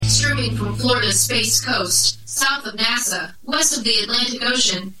dropping from Florida's Space Coast, south of NASA, west of the Atlantic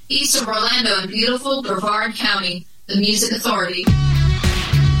Ocean, east of Orlando in beautiful Brevard County, the Music Authority.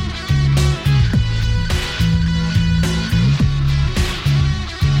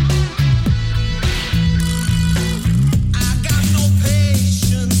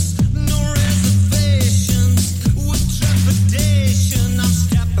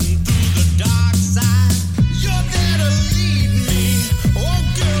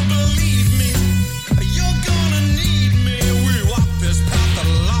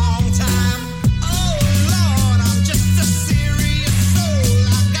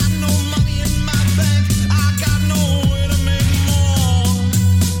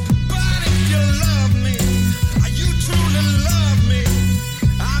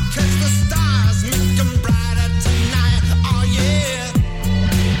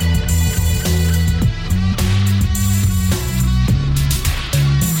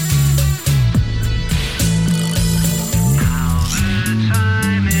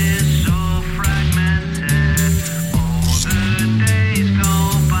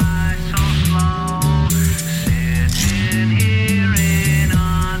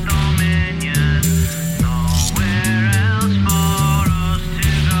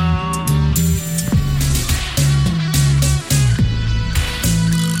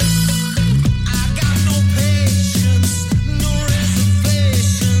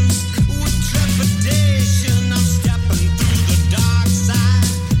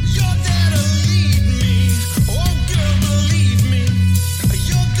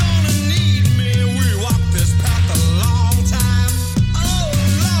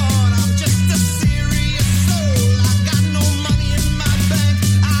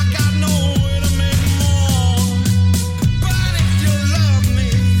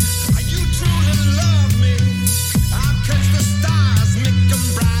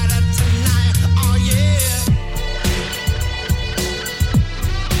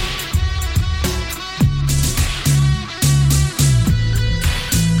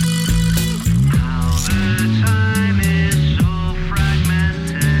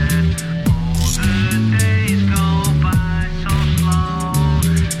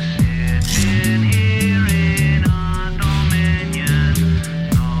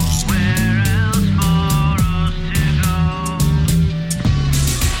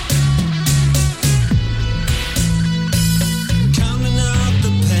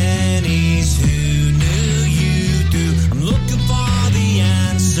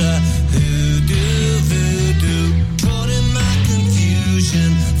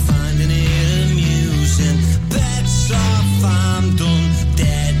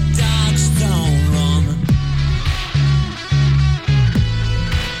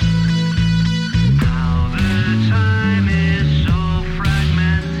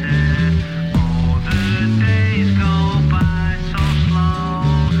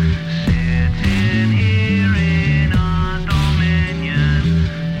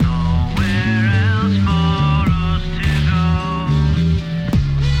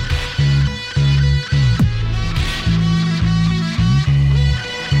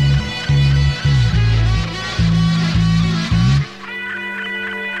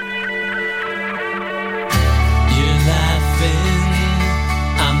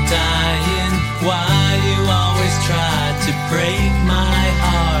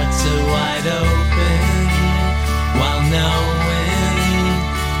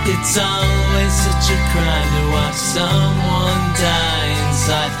 It's always such a crime to watch someone die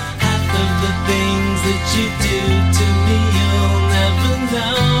inside. Half of the things that you do to me, you'll never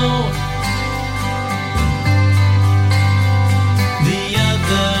know. The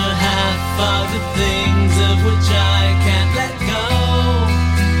other half are the things of which I can't let go.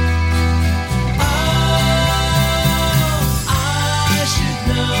 Oh, I should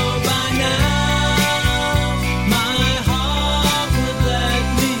know by now.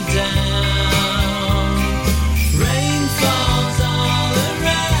 Rain falls all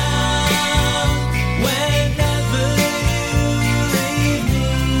around.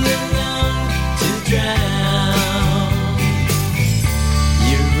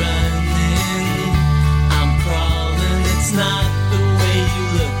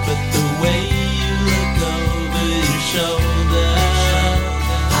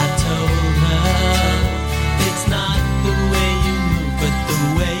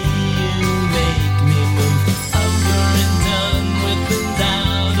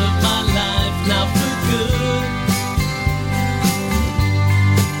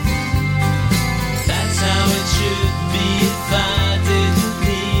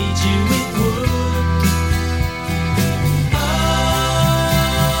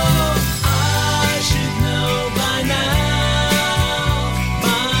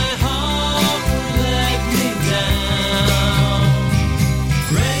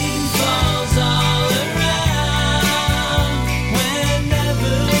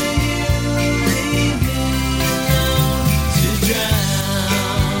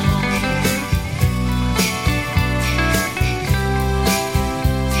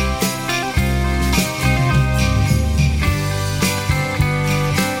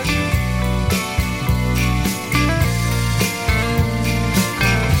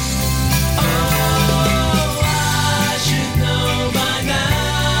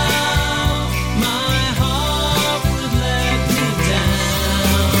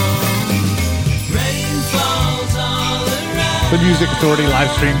 The Music Authority live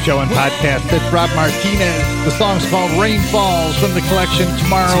stream show and podcast. That's Rob Martinez. The song's called Rain Falls from the collection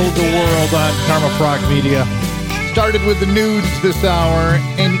Tomorrow the World on Karma Frog Media. Started with the Nudes this hour,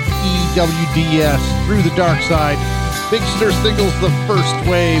 NEWDS, Through the Dark Side. Big Stir singles, The First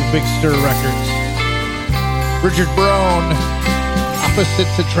Wave, Big Stir Records. Richard Brown,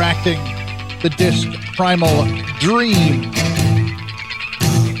 Opposites Attracting, the disc Primal Dream.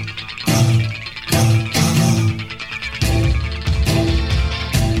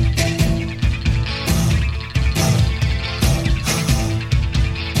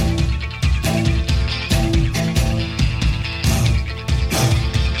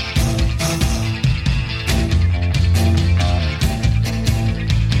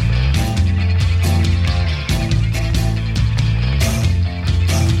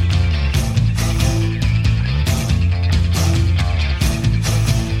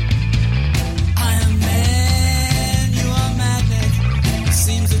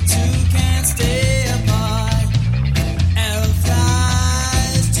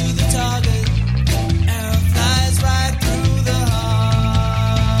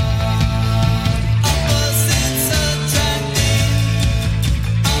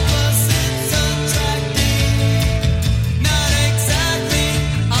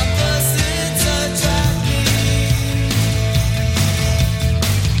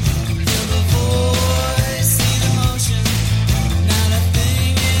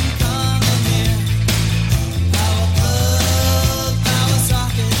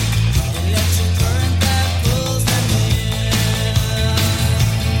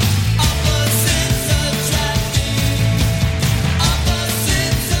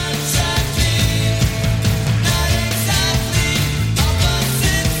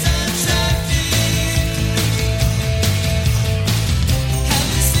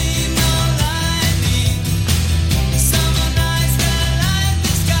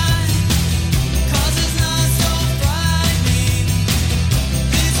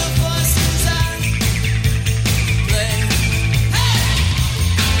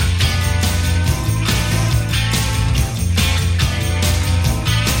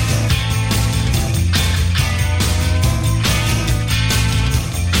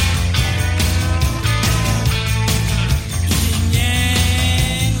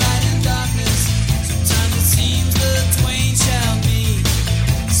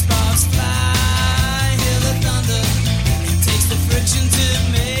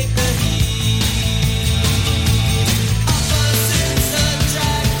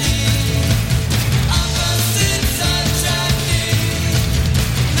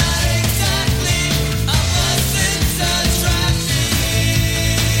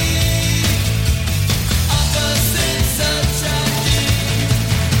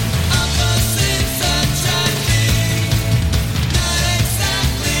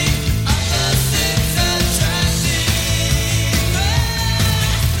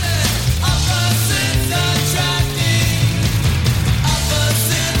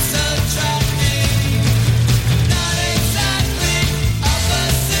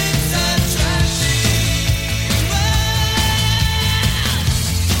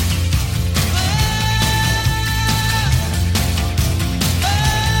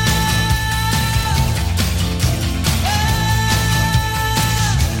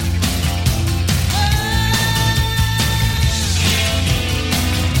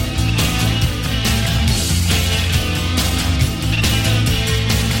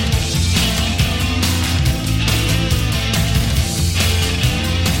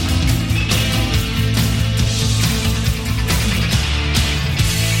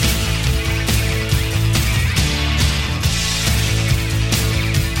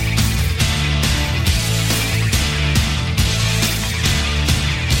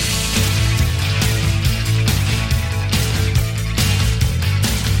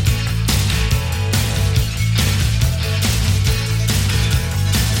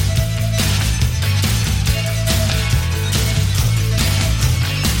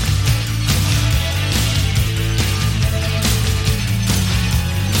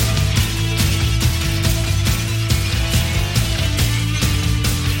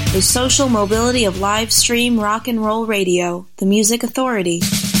 The social mobility of live stream rock and roll radio, the Music Authority.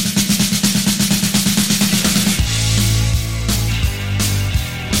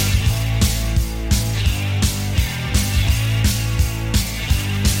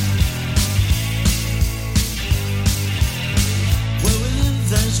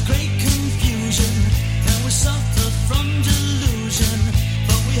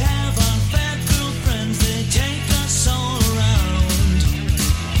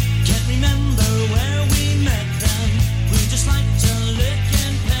 Just like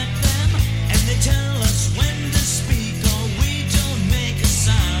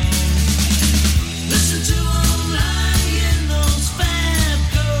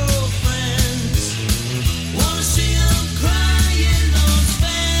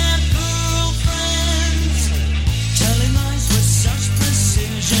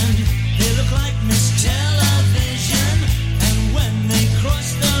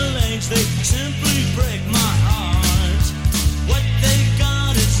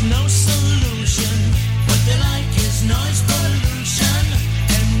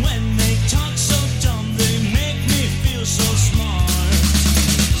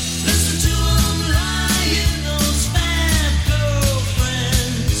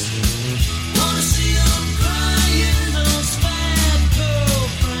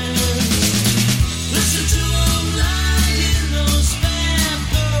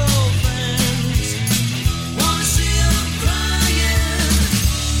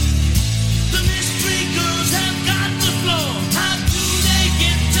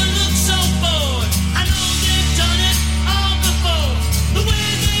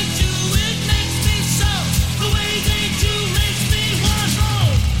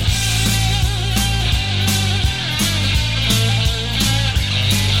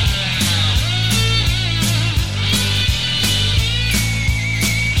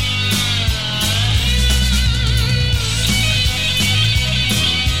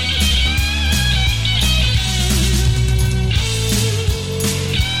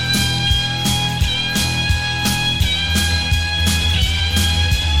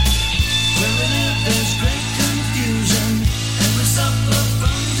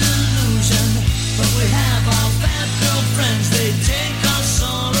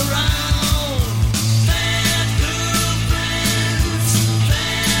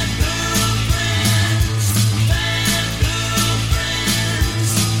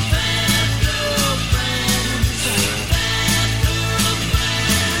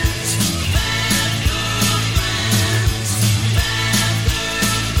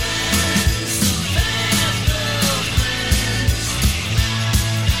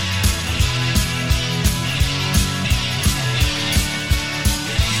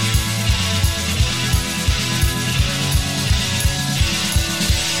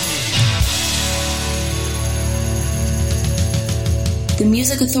The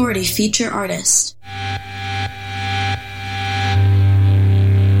Music Authority feature artist.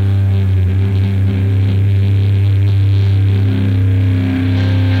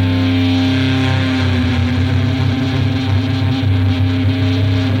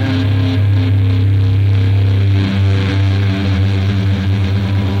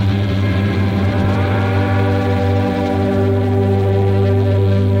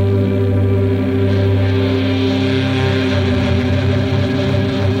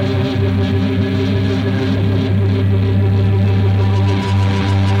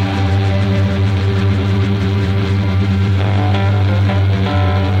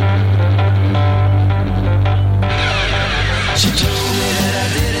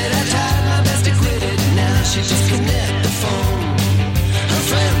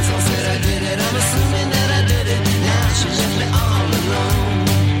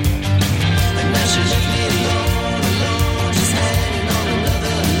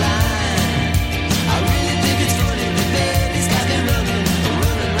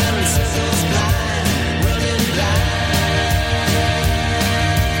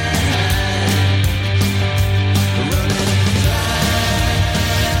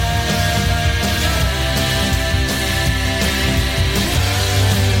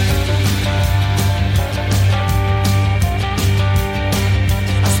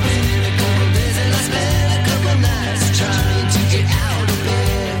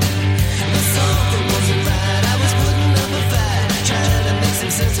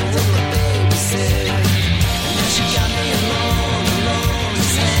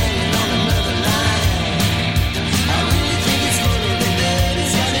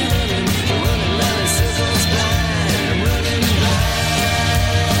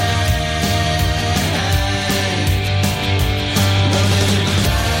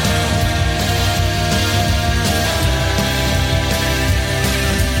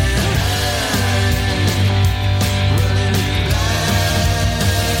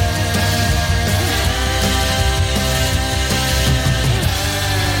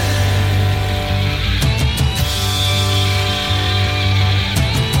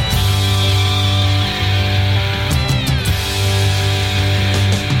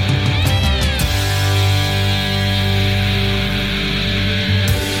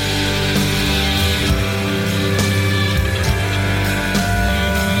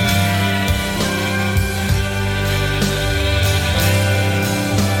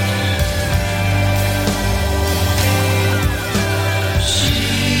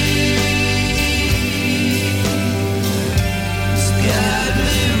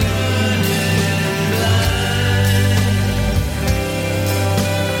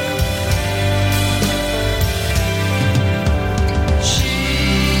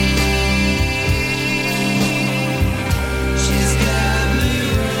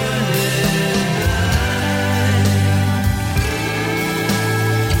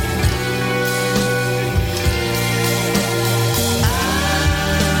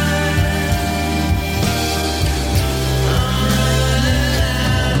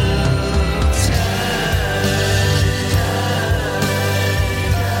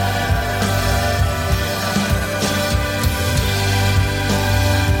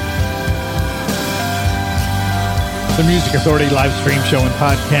 The Music Authority live stream show and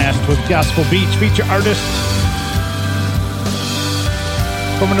podcast with Gospel Beach feature artist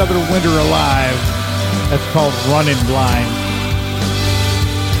from Another Winter Alive. That's called Running Blind.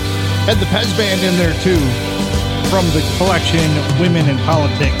 Had the Pez Band in there too, from the collection Women in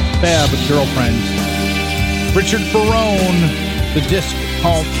Politics, Fab Girlfriends. Richard Barone, the disc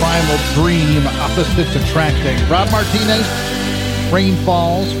called Primal Dream, Opposites Attracting. Rob Martinez, Rain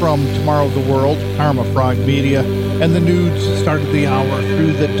Falls from Tomorrow the World, Karma Frog Media. And the Nudes started the hour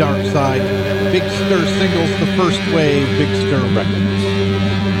Through the Dark Side. Big Stir Singles, The First Wave, Big Stir Records.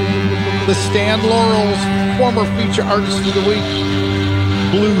 The Stan Laurels, former feature artist of the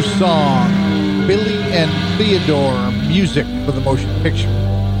week. Blue Song, Billy and Theodore, music for the motion picture.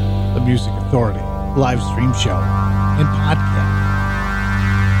 The Music Authority live stream show and podcast.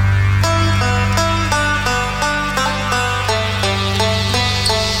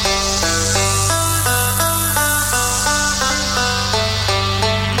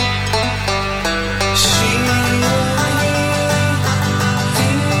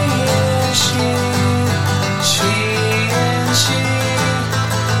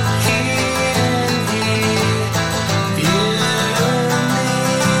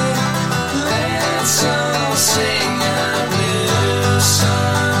 Let's all sing out.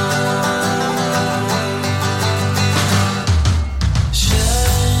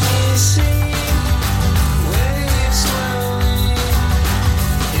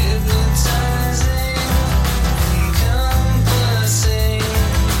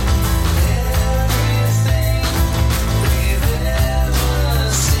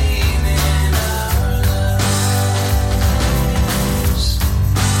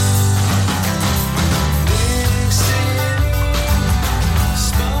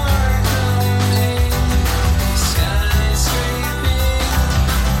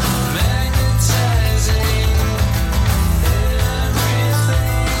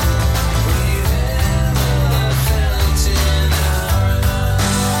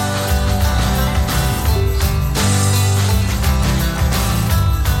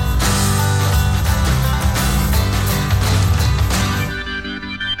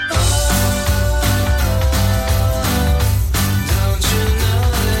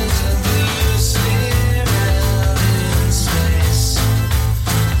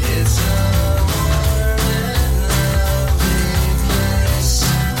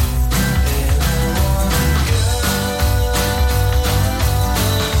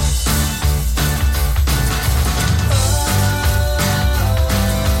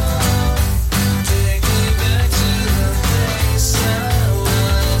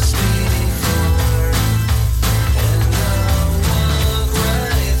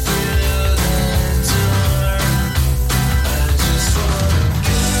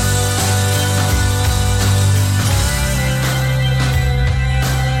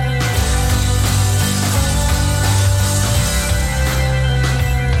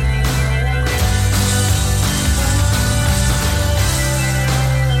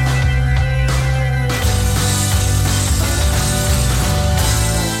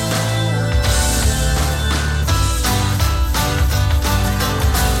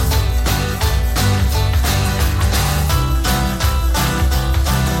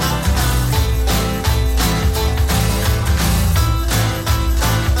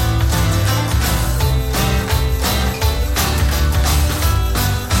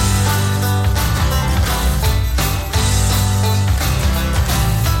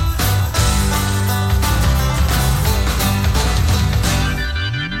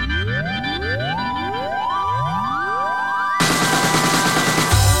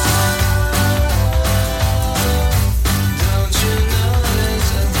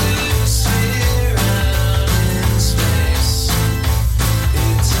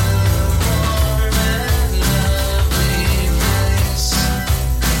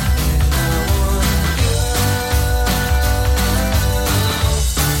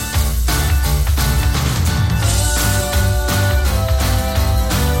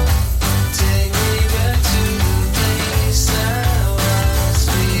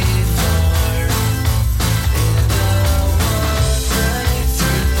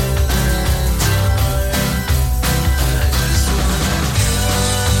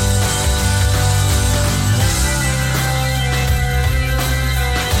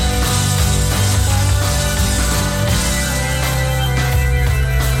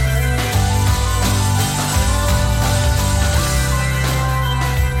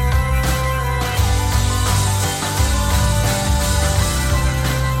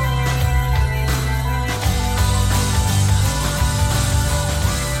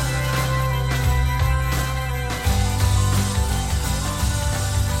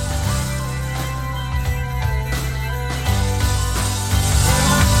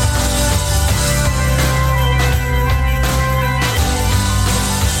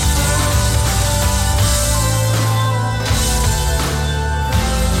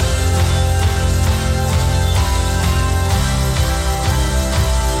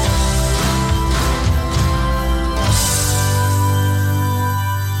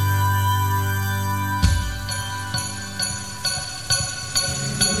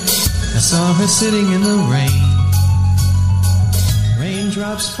 saw her sitting in the rain,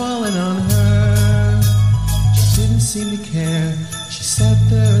 raindrops falling on her. She didn't seem to care. She sat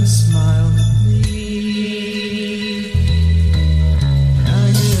there and smiled at me. And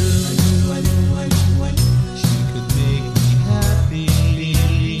I knew she could make me happy.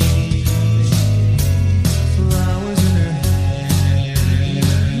 Flowers in her hair,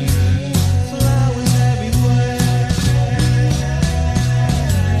 flowers everywhere.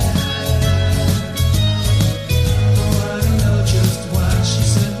 Oh, I don't know just why she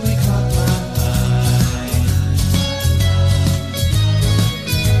simply caught my eye.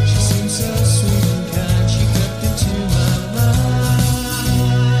 She seemed so sweet and kind, she crept into my mind.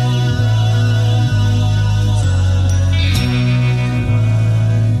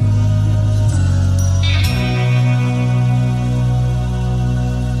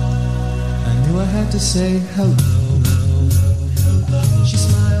 I knew I had to say hello. She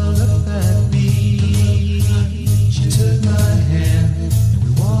smiled up at me. She took my hand and we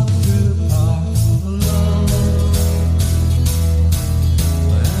walked through the park alone.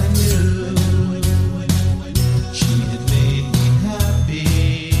 I knew she had made me happy.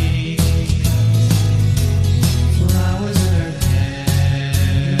 Flowers in her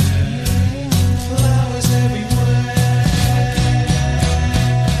hair, flowers everywhere.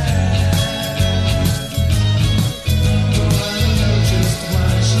 Oh, I don't know just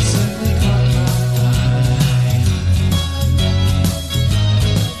why she suddenly caught my eye.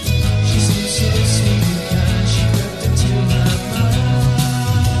 She seemed so sweet and kind, she crept into my mind.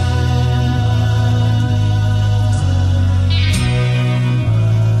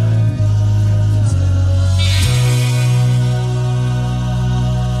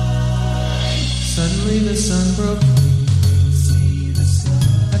 Suddenly the sun broke through.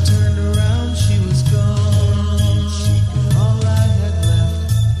 I turned around, she was gone. All I had left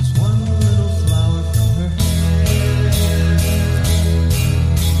was one little flower from her hair.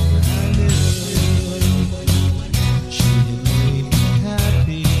 And I knew she had made me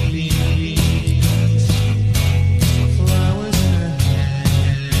happy. Flowers in her hair,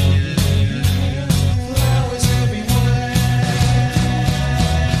 flowers everywhere.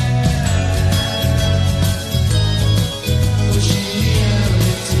 Was she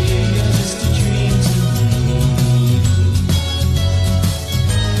reality or just a dream to me?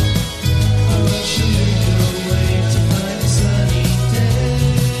 Or was she making her way to find a sunny day?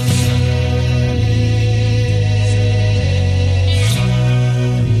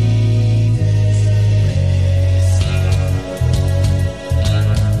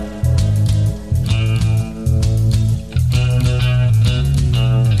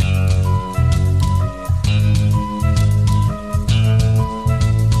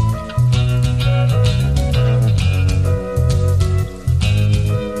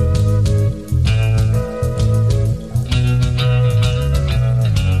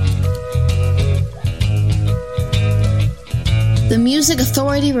 The Music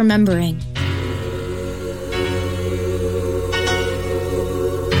Authority Remembering.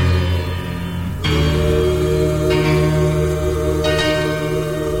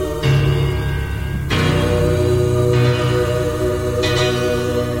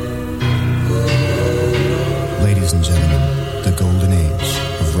 Ladies and gentlemen, the golden age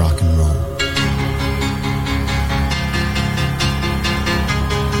of rock and roll.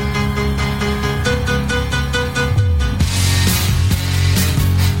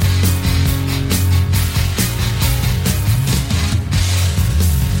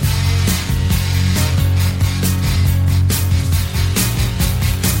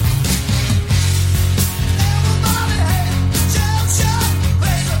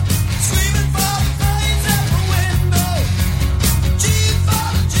 Screaming for the flames at the window.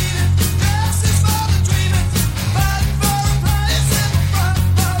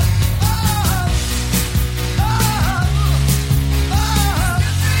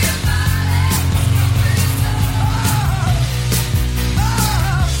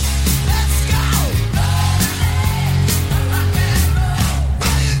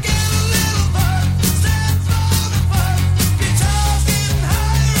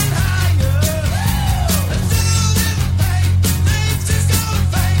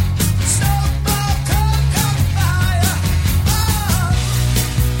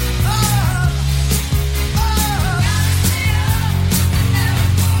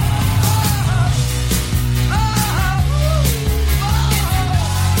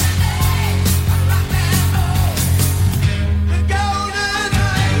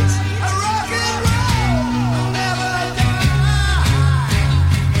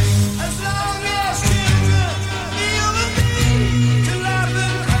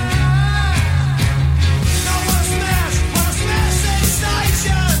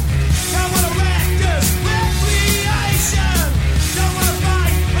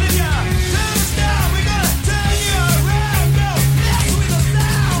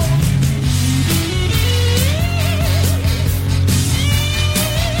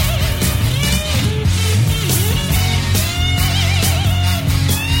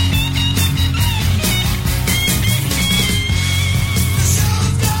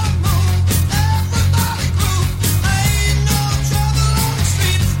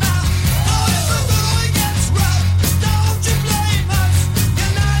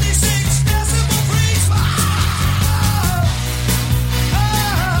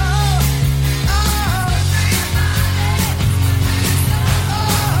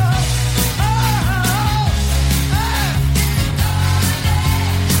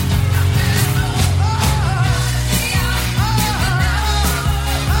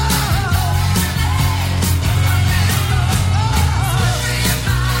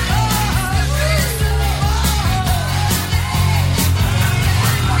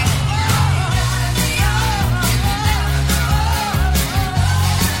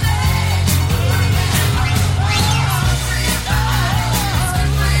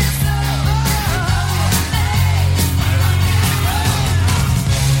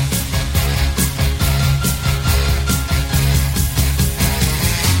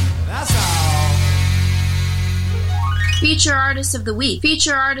 Feature Artist of the Week.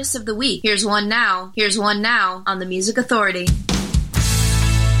 Feature Artist of the Week. Here's one now. Here's one now on the Music Authority. You're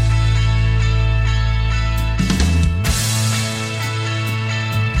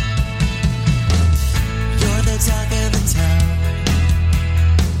the talk of the town,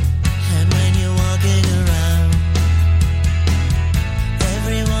 and when you're walking around,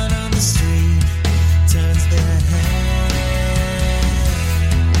 everyone on the street turns their head.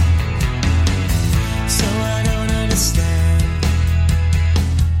 So I don't understand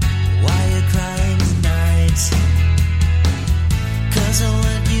why you're crying tonight, 'cause of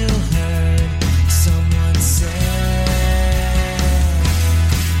what you heard someone say.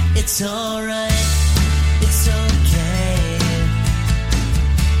 It's alright, it's okay.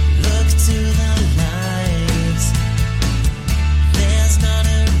 Look to the light. There's not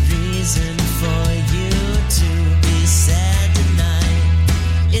a reason for you to be sad tonight.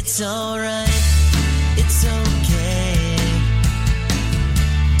 It's alright, it's okay.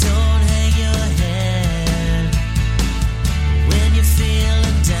 Don't hang your head when you're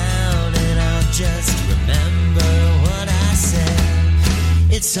feeling down, and I'll just remember what I said.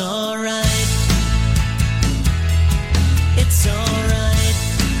 It's alright, it's alright.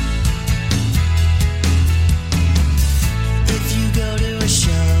 If you go to a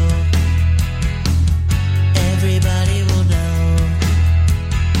show, everybody will know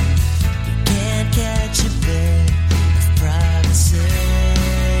you can't catch a bit of privacy.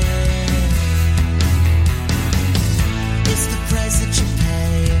 It's the price that you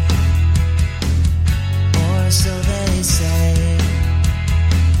pay, or so they say,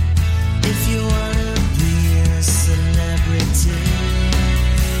 if you wanna be a celebrity.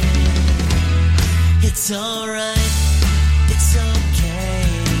 It's alright, it's okay.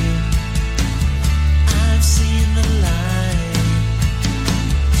 I've seen the light.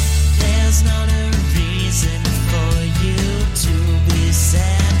 There's not a reason for you to be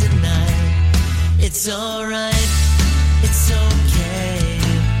sad tonight. It's alright, it's okay.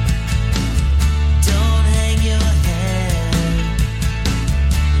 Don't hang your head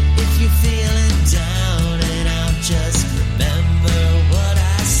if you're feeling down, and I'll just remember what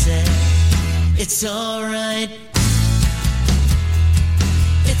I said. It's alright,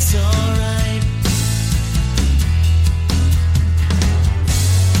 it's alright.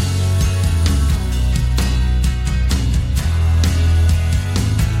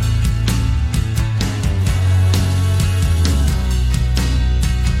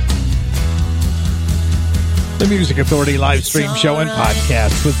 The Music Authority live stream show and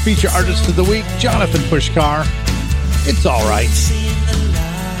podcast with feature artist of the week, Jonathan Pushkar. It's all right.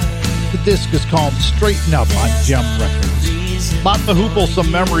 The disc is called Straighten Up on Jump Records. Mott the Hoople, some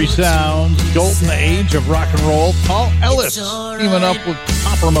memory sounds, golden age of rock and roll. Paul Ellis teaming up with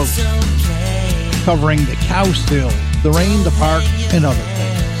Coppermoat, covering the Cow Still, The Rain, The Park, and other things.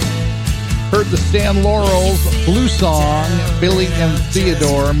 Heard the Stan Laurel's Blue Song, Billy and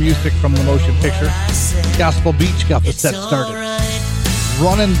Theodore, music from the motion picture. Gospel Beach got the set started.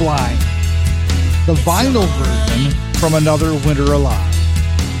 Runnin' Blind, the vinyl version from Another Winter Alive.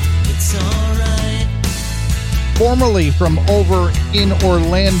 Formerly from over in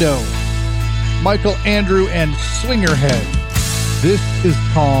Orlando, Michael Andrew and Swingerhead. This is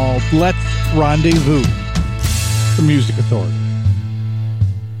called Let's Rendezvous. The Music Authority.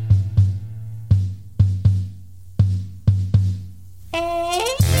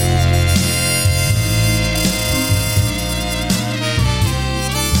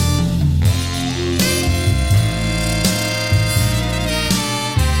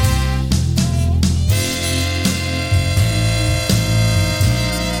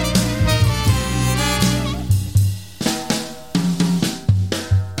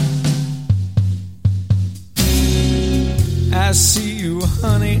 I see you,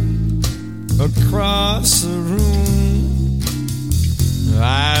 honey, across the room.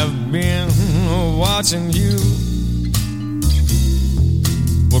 I've been watching you.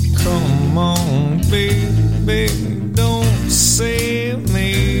 Well, come on, baby, don't say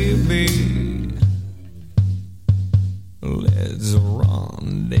maybe. Let's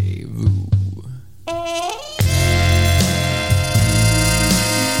rendezvous.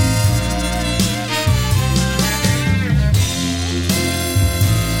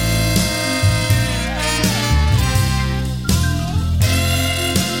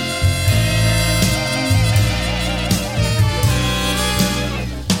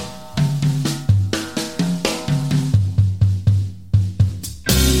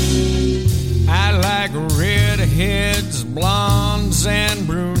 Redheads, blondes, and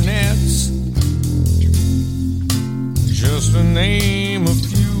brunettes, just to name a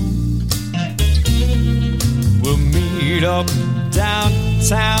few. We'll meet meet up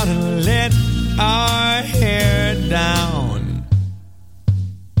downtown and let our hair down.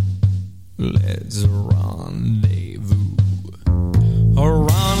 Let's rendezvous. A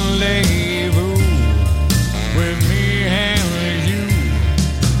rendezvous with me and you.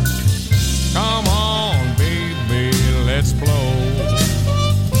 Come on, baby, let's blow.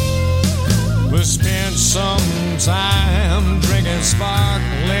 We'll spend some time drinking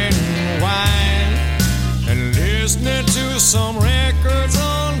sparkling wine and listening to some records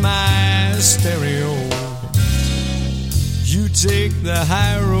on my stereo. You take the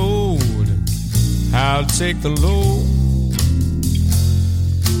high road, I'll take the low.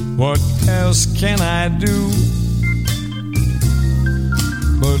 What else can I do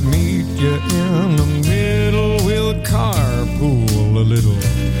but meet you in the middle? We'll carpool a little.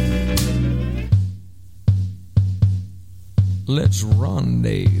 Let's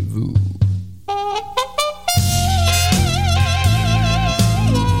rendezvous.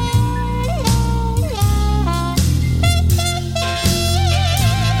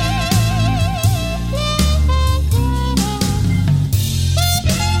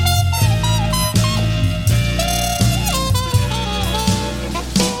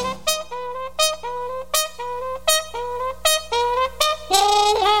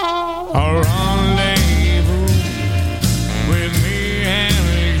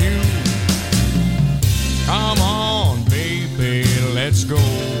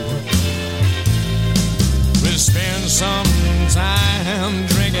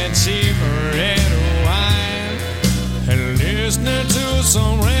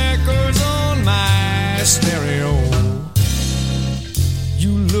 Some records on my stereo.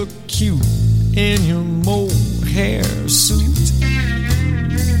 You look cute in your mohair suit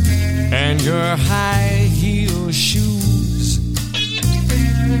and your high heel shoes.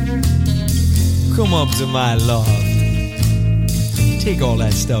 Come up to my loft. Take all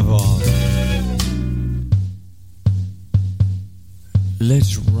that stuff off.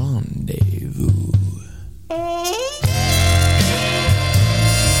 Let's rendezvous.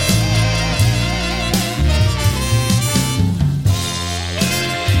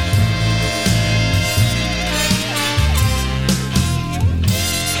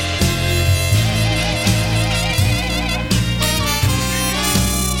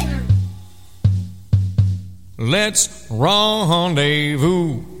 Let's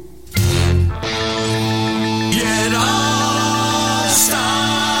rendezvous. Get all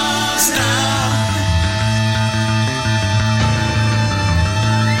stars down.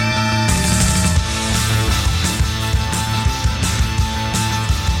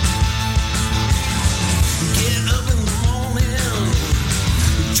 Get up in the morning,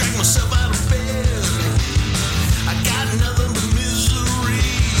 drag myself out of bed. I got nothing but misery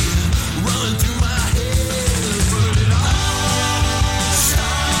running through my head. But it all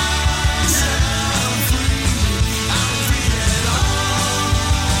starts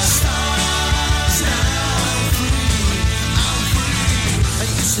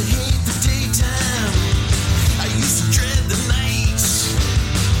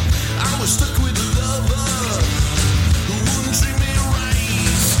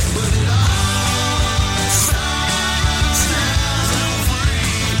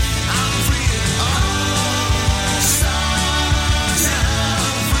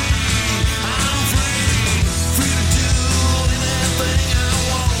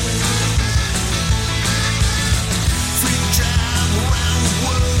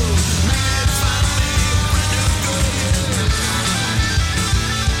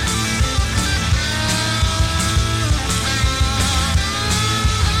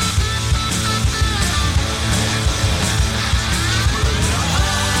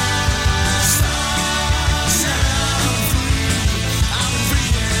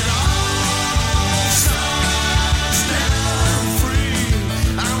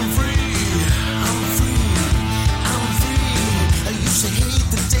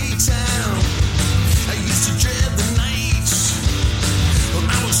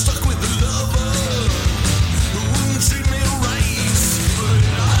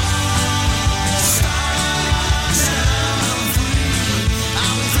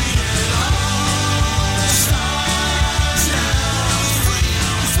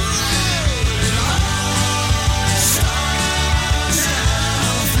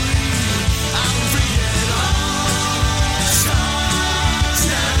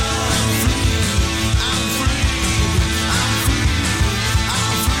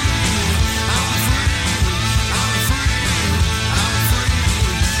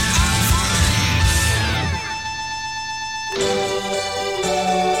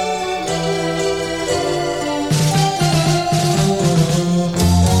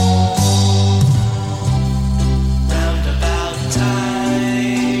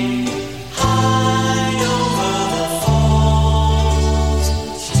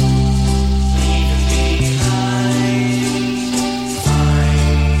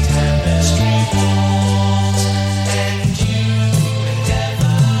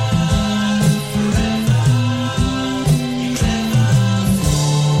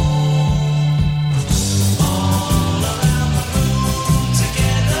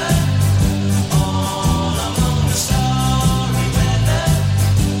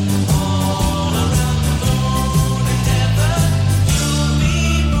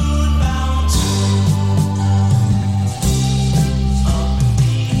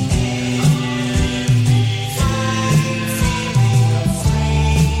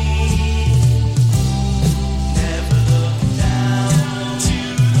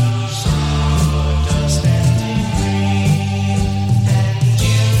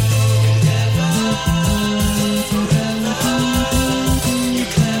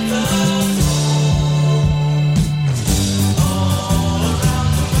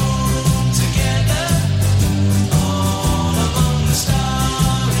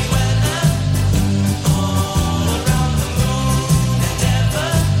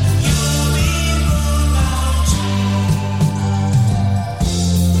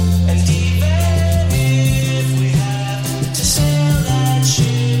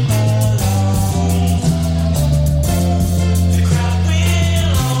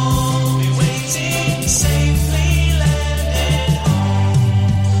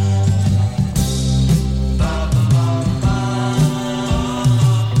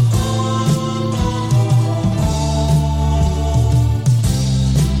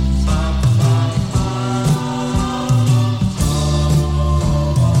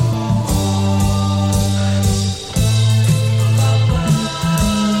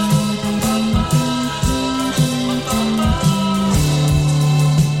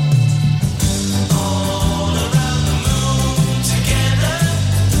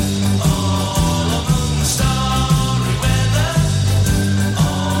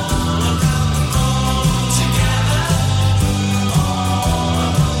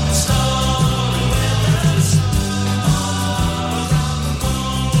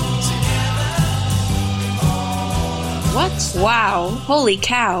Wow, holy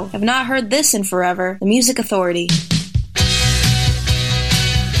cow. I've not heard this in forever. The Music Authority.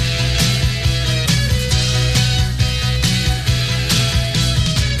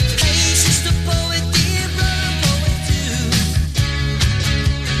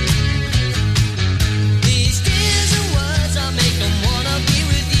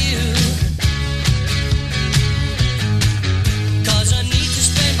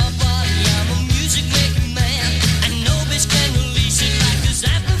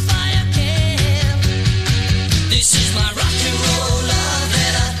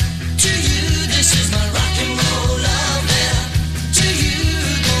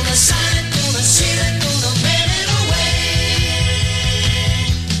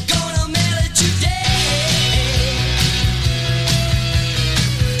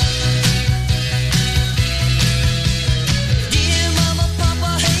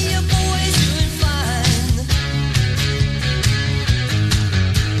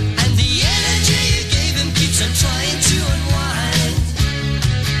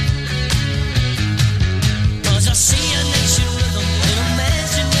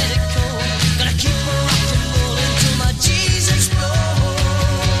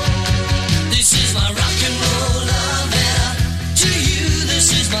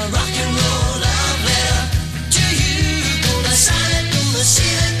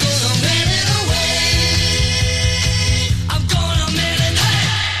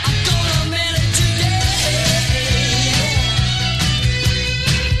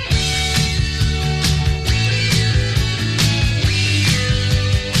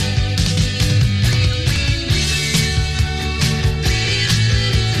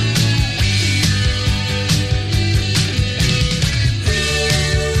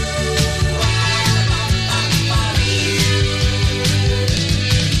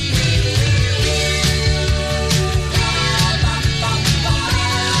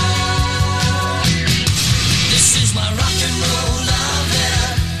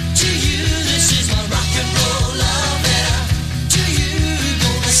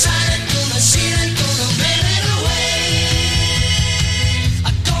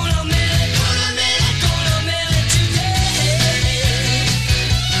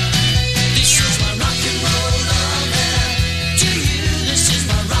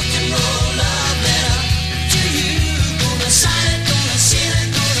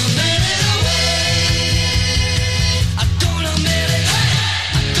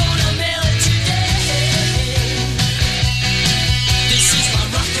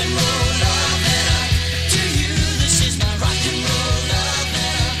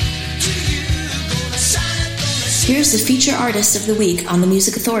 Here's the feature artist of the week on the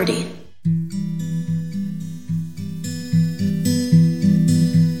Music Authority.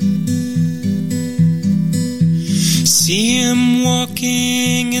 See him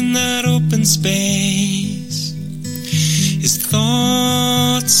walking in that open space. His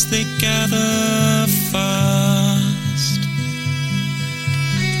thoughts, they gather fast.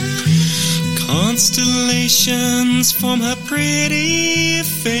 Constellations form her pretty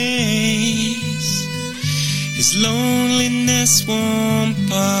face. His loneliness won't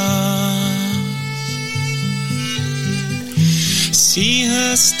pass. See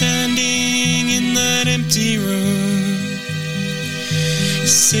her standing in that empty room,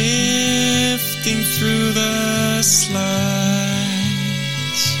 sifting through the slides.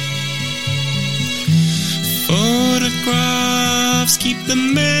 Photographs keep the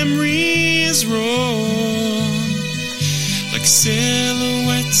memories raw, like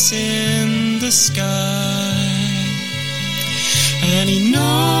silhouettes in the sky. And he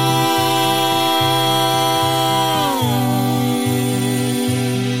lost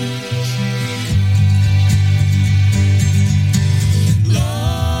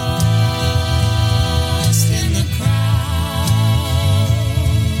in the crowd,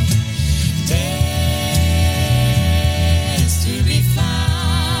 days to be found,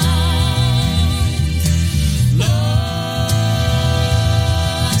 lost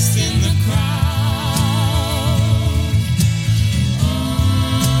in the crowd.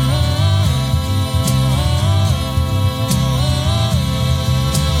 Oh,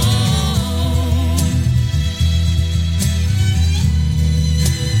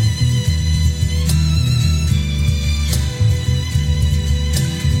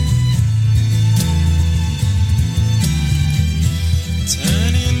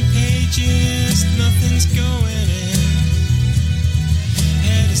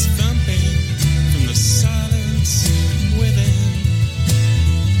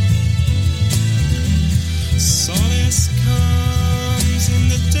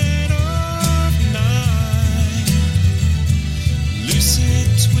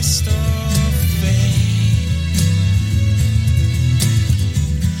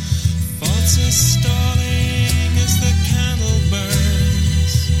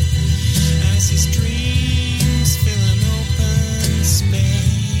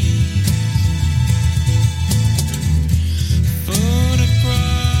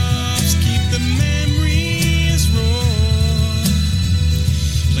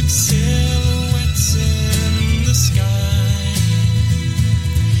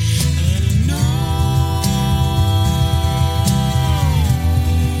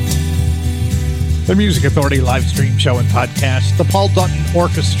 The Music Authority live stream show and podcast. The Paul Dutton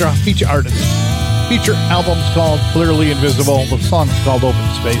Orchestra feature artists. Feature album's called Clearly Invisible. The song's called Open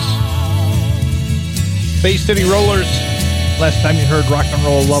Space. Bay City Rollers. Last time you heard Rock and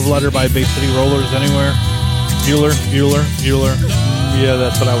Roll Love Letter by Bay City Rollers anywhere? Bueller. Yeah,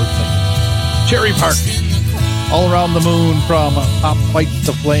 that's what I was thinking. Cherry Park. All Around the Moon from Pop Fights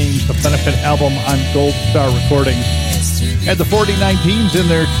the Flames, the benefit album on Gold Star Recordings. Had the 4019s in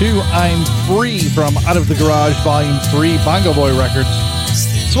there too. I'm Free from Out of the Garage Volume 3, Bongo Boy Records.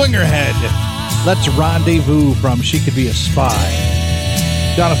 Swingerhead. Let's Rendezvous from She Could Be a Spy.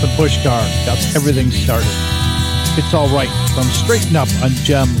 Jonathan Pushkar got Everything Started. It's All Right from Straighten Up on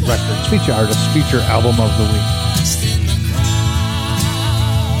Gem Records. Feature artist, feature album of the week.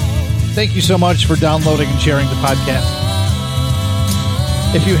 Thank you so much for downloading and sharing the podcast.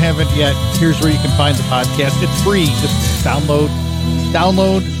 If you haven't yet, here's where you can find the podcast. It's free. Just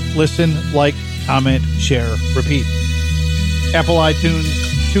download, listen, like, comment, share, repeat. Apple iTunes,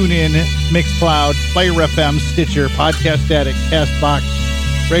 TuneIn, Mixcloud, Player FM, Stitcher, Podcast Addict, CastBox,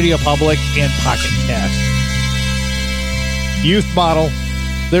 Radio Public, and Pocket Cast. Youth Model.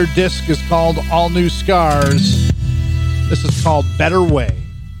 Their disc is called All New Scars. This is called Better Way.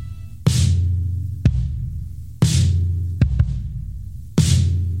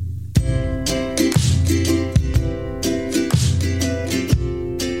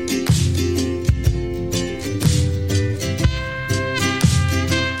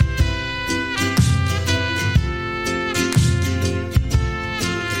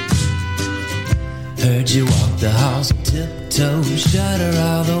 You walk the halls on tiptoes, shutter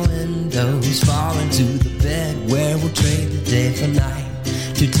all the windows, fall into the bed where we'll trade the day for night.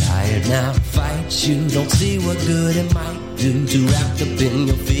 Too tired now to fight, you don't see what good it might do. Too wrapped up in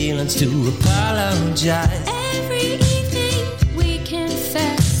your feelings to apologize. Every evening we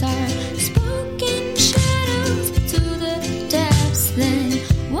confess our spoken shadows to the depths, then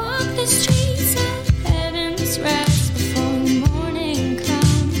walk the streets of heaven's rest before morning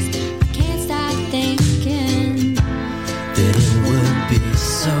comes. I can't stop thinking that it would be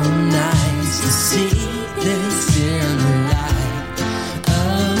so nice to see this in the light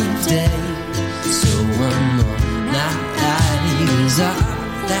of day. So one more night is all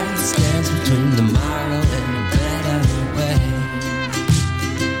that stands between tomorrow and a better way.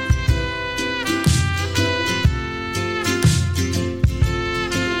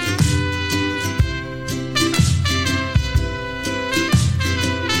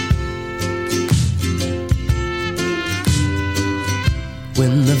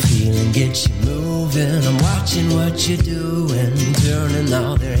 When the feeling gets you moving, I'm watching what you're doing, turning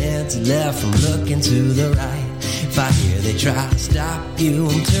all their heads left from looking to the right. If I hear they try to stop you,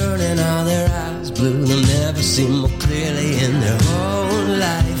 I'm turning all their eyes blue. They'll never see more clearly in their whole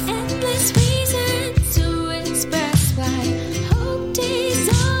life. endless reasons to express why hope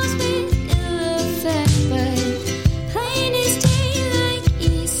dissolves with ill effect, but plain as day, like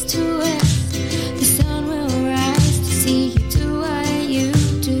east to west, the sun will rise to see you do what you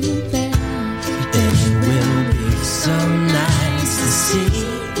do best. And it will be so nice to see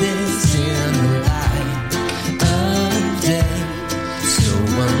this in the light of day. So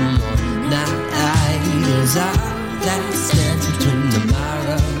one more night is all that stands between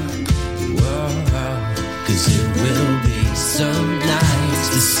tomorrow. Whoa, 'cause it will be so nice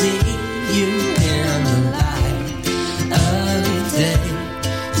to see you in the light of day.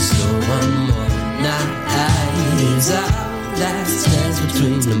 So one more night is all that stands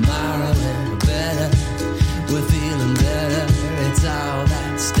between tomorrow and a better. We're feeling better. It's all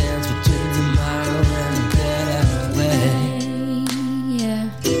that stands between tomorrow and a better way. Yeah.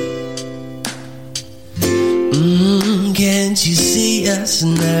 Can't you see us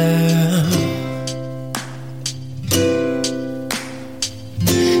now?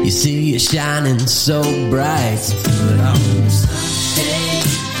 You see you're shining so bright, so put on your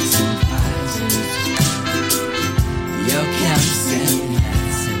sunshades and visors, your caps and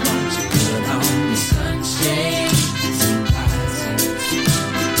hats, and won't you put on your sunshades and visors,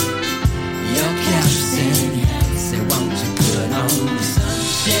 your caps and hats, and won't you put on your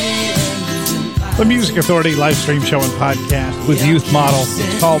sunshades and visors. The Music Music Authority live stream show and podcast with Youth Model.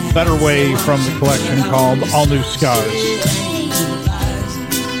 It's called Better Way from the collection called All New Scars.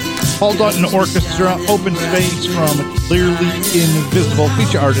 Paul Dutton Orchestra, Open Space from Clearly Invisible.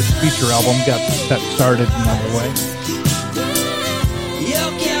 Feature artist, feature album got that started and on the way.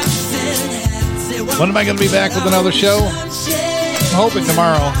 When am I going to be back with another show? I'm hoping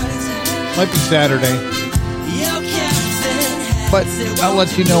tomorrow. Might be Saturday. But I'll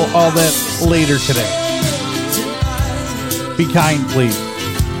let you know all that later today. Be kind, please.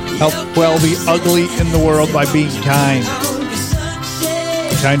 Help quell the ugly in the world by being kind.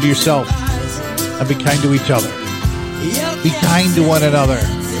 Be kind to yourself. And be kind to each other. Be kind to one another.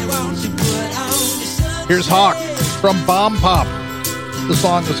 Here's Hawk from Bomb Pop. The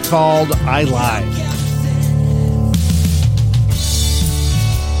song is called I Lied.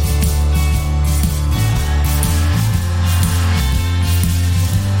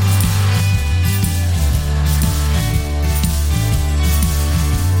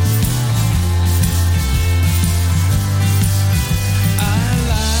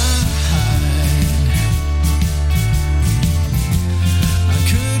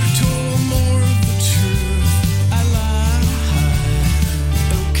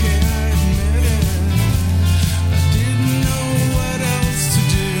 Okay, I admit it.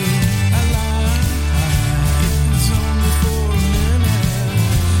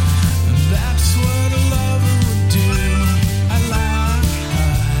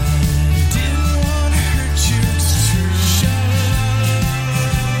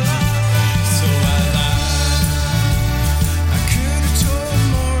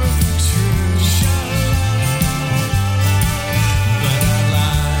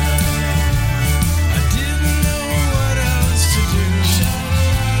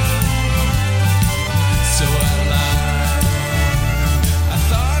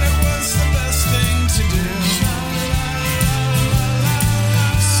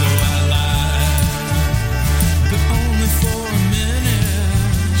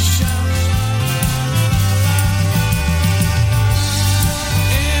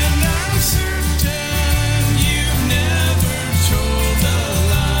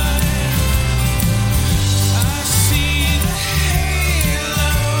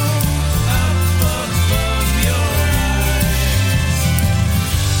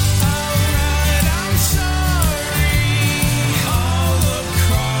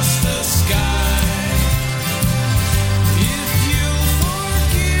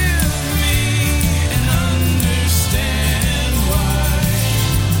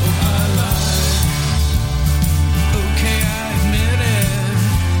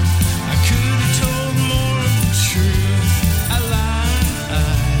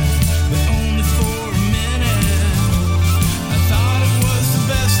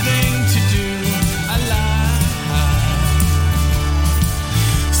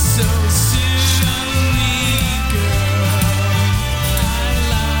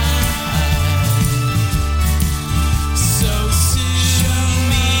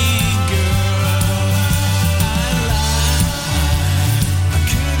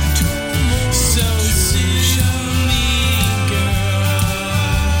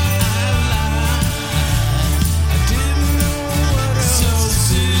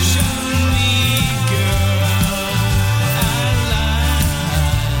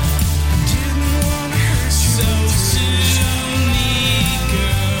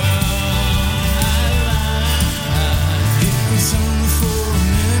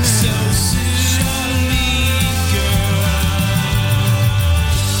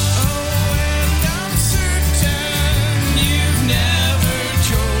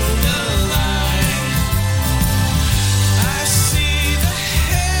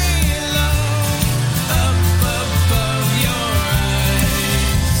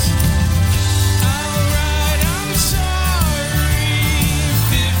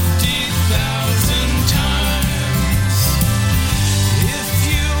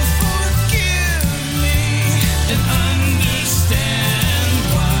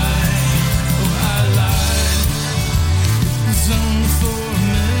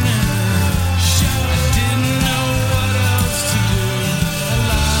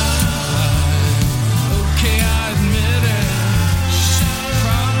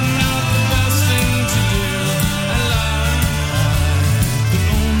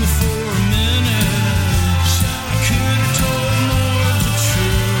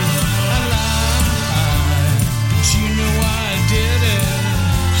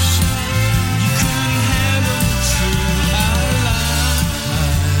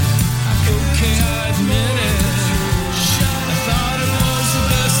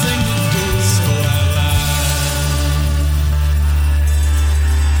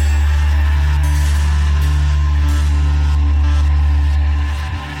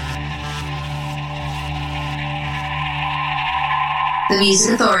 the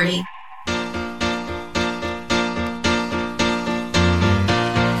Music Authority.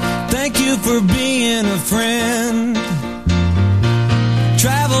 Thank you for being a friend.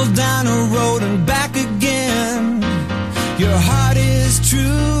 Travel down a road and back again. Your heart is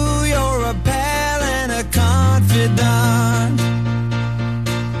true, you're a pal and a confidant.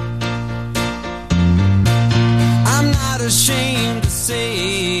 I'm not ashamed to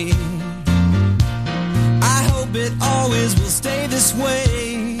say, I hope it always will stay this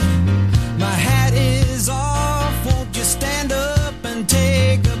way. My hat is off, won't you stand up and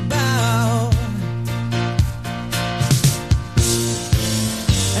take a bow?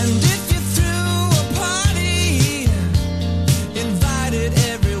 And if you threw a party, invited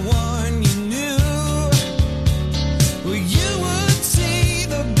everyone you knew, well, you would see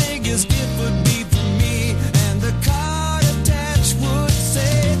the biggest gift would be from me, and the card attached would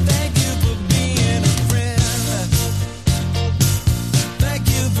say, thank you for being a friend. Thank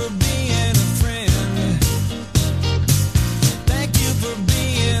you for being a friend. Thank you for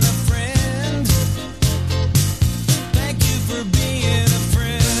being a friend. Thank you for being a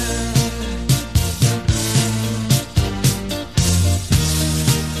friend.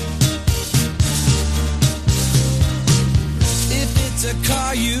 If it's a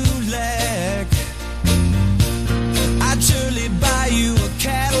car you lack, I'd surely buy you a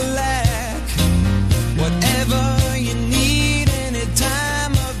Cadillac. Whatever you need, any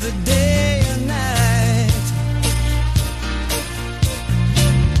time of the day or night.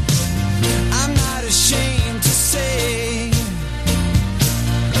 I'm not ashamed to say,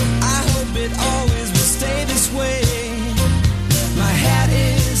 I hope it always will stay this way. My hat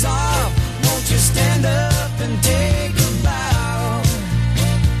is off, won't you stand up and take a bow?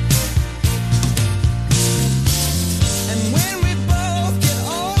 And when we both get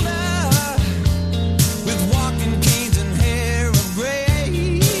older, with walking canes and hair of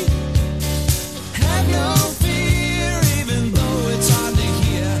gray, have no fear, even though it's hard to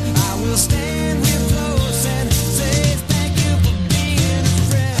hear. I will stand real close and say thank you for being a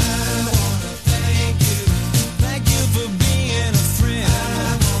friend. I wanna thank you. Thank you for being a friend.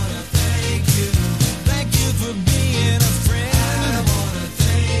 I wanna thank you. Thank you for being a friend. I wanna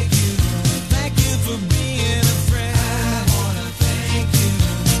thank you. Thank you for being a friend. I wanna thank you.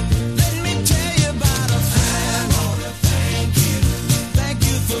 Let me tell you about a friend. I wanna thank you. Thank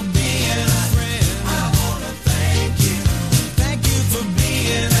you for being a friend. I wanna thank you. Thank you for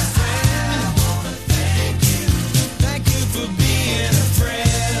being a friend. I wanna thank you. Thank you for being a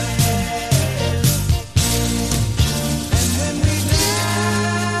friend. And when we die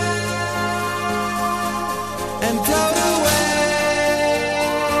and float away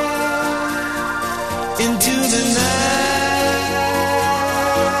into the night,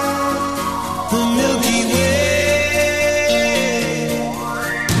 the Milky Way,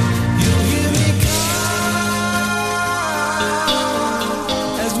 you'll hear me call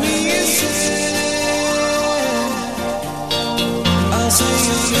as we ascend. I'll say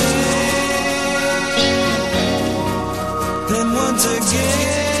your name, then once again,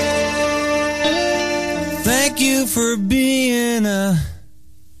 thank you for being a